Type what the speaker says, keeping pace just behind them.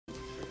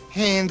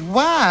And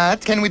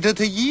what can we do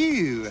to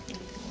you?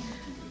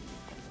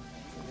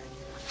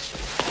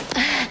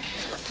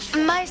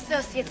 My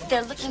associates,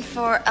 they're looking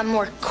for a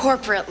more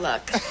corporate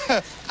look.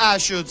 I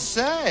should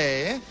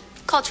say.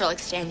 Cultural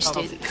exchange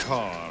students. Of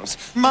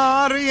course.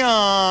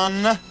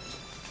 Marianne,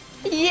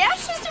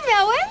 Yes, Mr.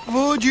 Melwin?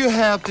 would you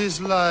help this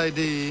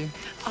lady?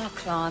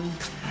 Arklan,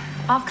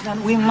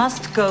 we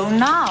must go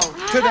now.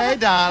 Today,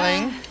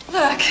 darling.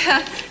 Look,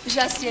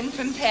 just in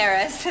from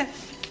Paris.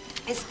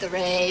 It's the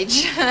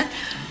rage.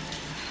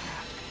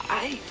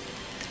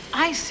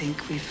 I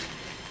think we've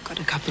got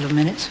a couple of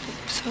minutes,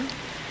 so.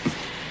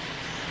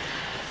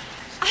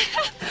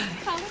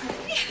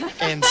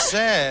 And,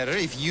 sir,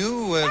 if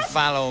you will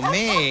follow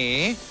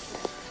me.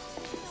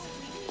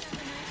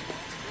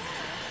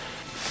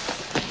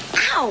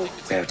 Ow!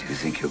 Where do you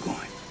think you're going?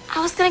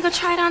 I was gonna go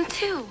try it on,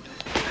 too.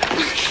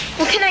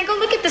 Well, can I go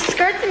look at the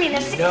skirts? I mean,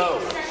 they're 60%.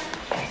 No.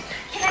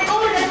 Can I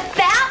go to the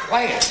bathroom?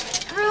 Quiet.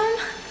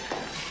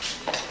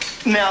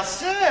 Now,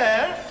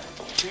 sir,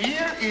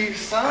 here is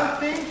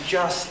something.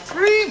 Just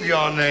read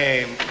your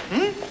name.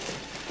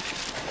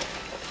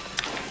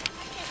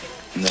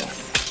 No.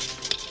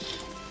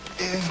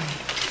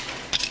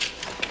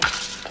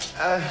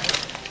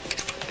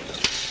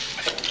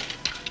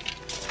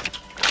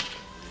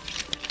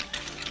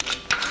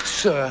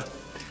 Sir,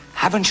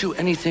 haven't you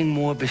anything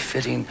more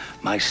befitting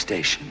my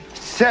station?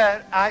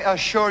 Sir, I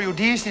assure you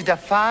this is the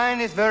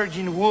finest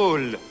virgin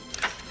wool.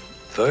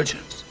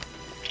 Virgins?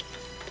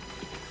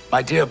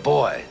 My dear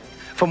boy,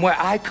 from where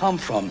I come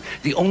from,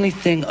 the only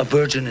thing a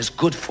virgin is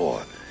good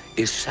for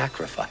is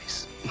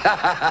sacrifice.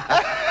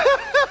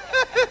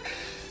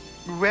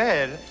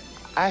 Well,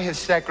 I have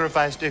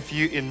sacrificed a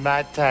few in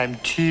my time,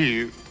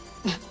 too.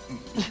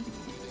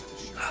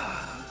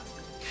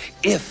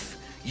 If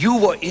you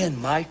were in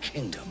my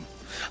kingdom,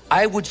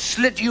 I would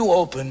slit you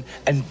open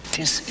and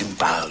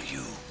disembowel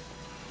you.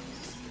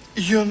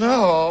 You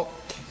know,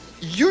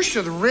 you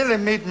should really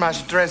meet my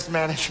stress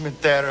management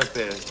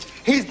therapist.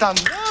 He's done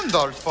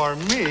wonders for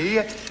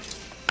me.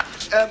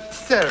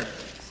 Sir.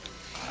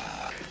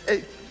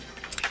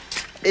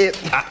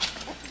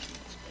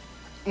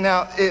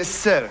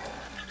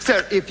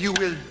 Sir, if you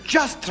will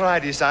just try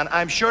this on,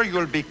 I'm sure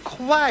you'll be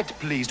quite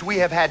pleased. We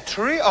have had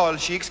 3 oil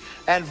sheiks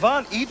and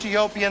 1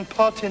 Ethiopian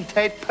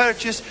potentate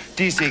purchase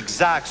this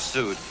exact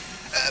suit.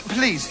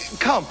 Please,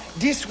 come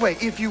this way,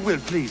 if you will,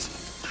 please.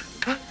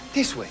 Huh?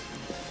 This way.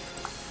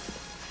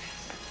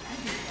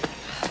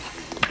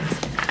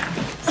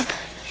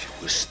 You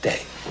will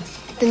stay.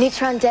 The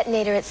neutron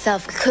detonator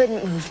itself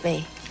couldn't move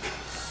me.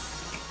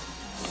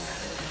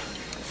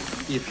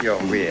 If you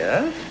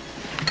will.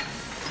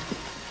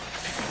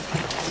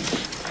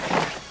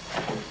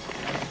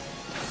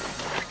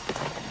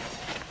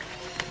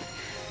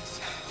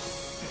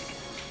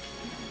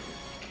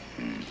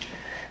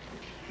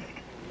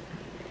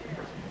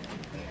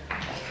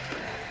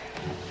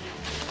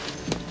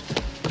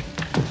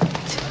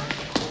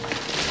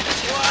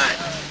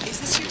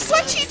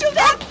 What'd you do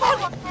that for?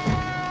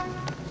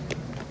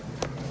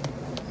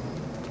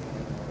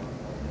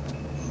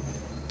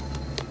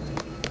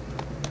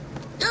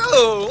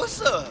 Yo,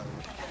 what's up?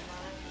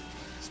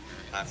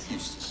 I'm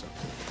used to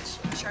something.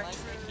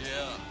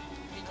 Yeah.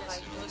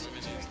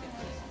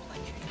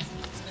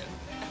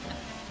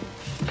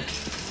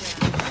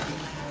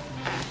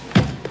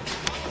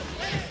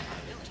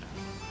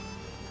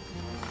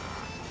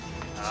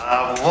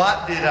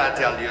 What did I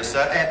tell you,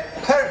 sir? A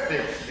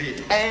perfect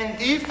fit. And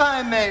if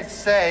I may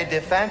say,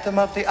 the Phantom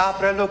of the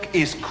Opera look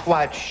is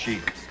quite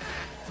chic.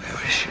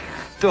 Where is she?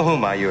 To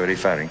whom are you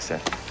referring, sir?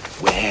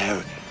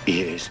 Where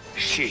is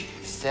she?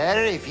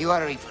 Sir, if you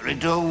are referring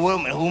to a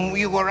woman whom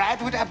you were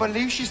out with, I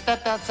believe she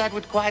stepped outside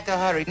with quite a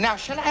hurry. Now,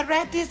 shall I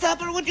wrap this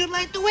up, or would you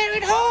like to wear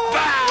it home?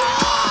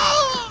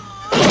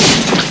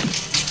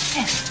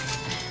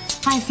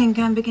 I think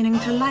I'm beginning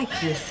to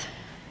like this.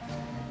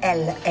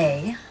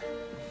 L.A.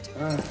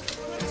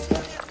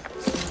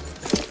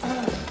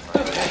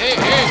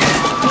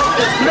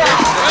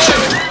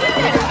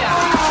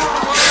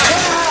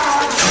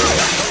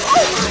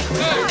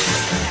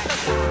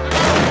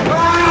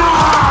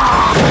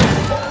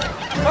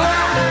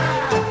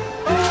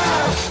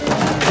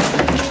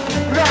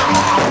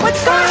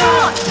 What's going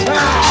on?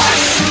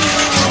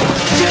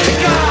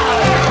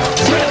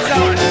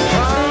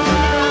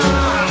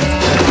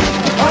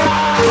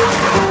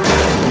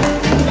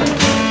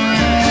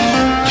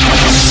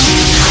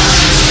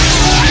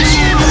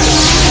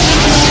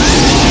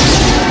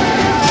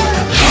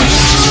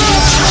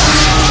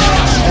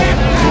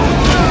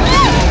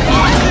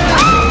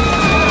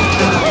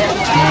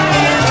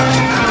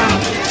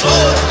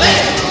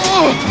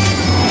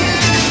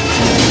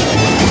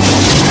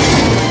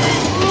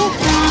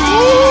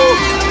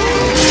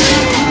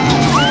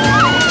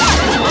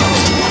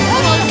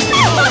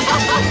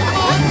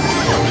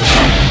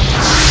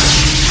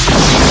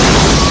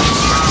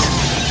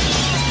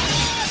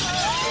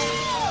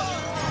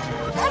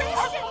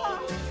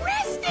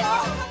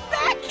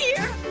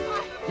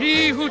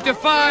 He who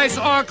defies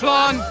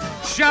Arklon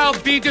shall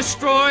be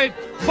destroyed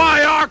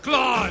by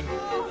Arklon!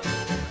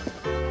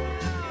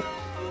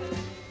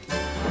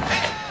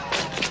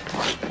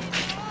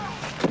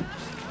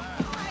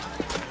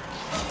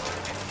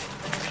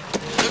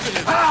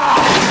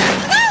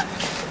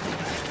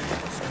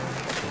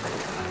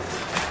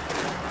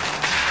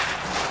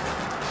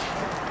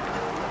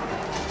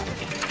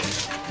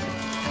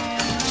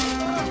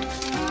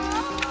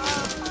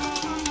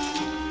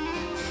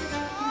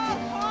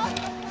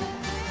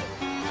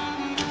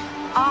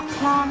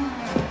 Arklon,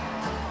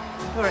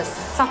 you're as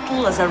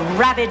subtle as a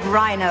rabid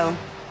rhino.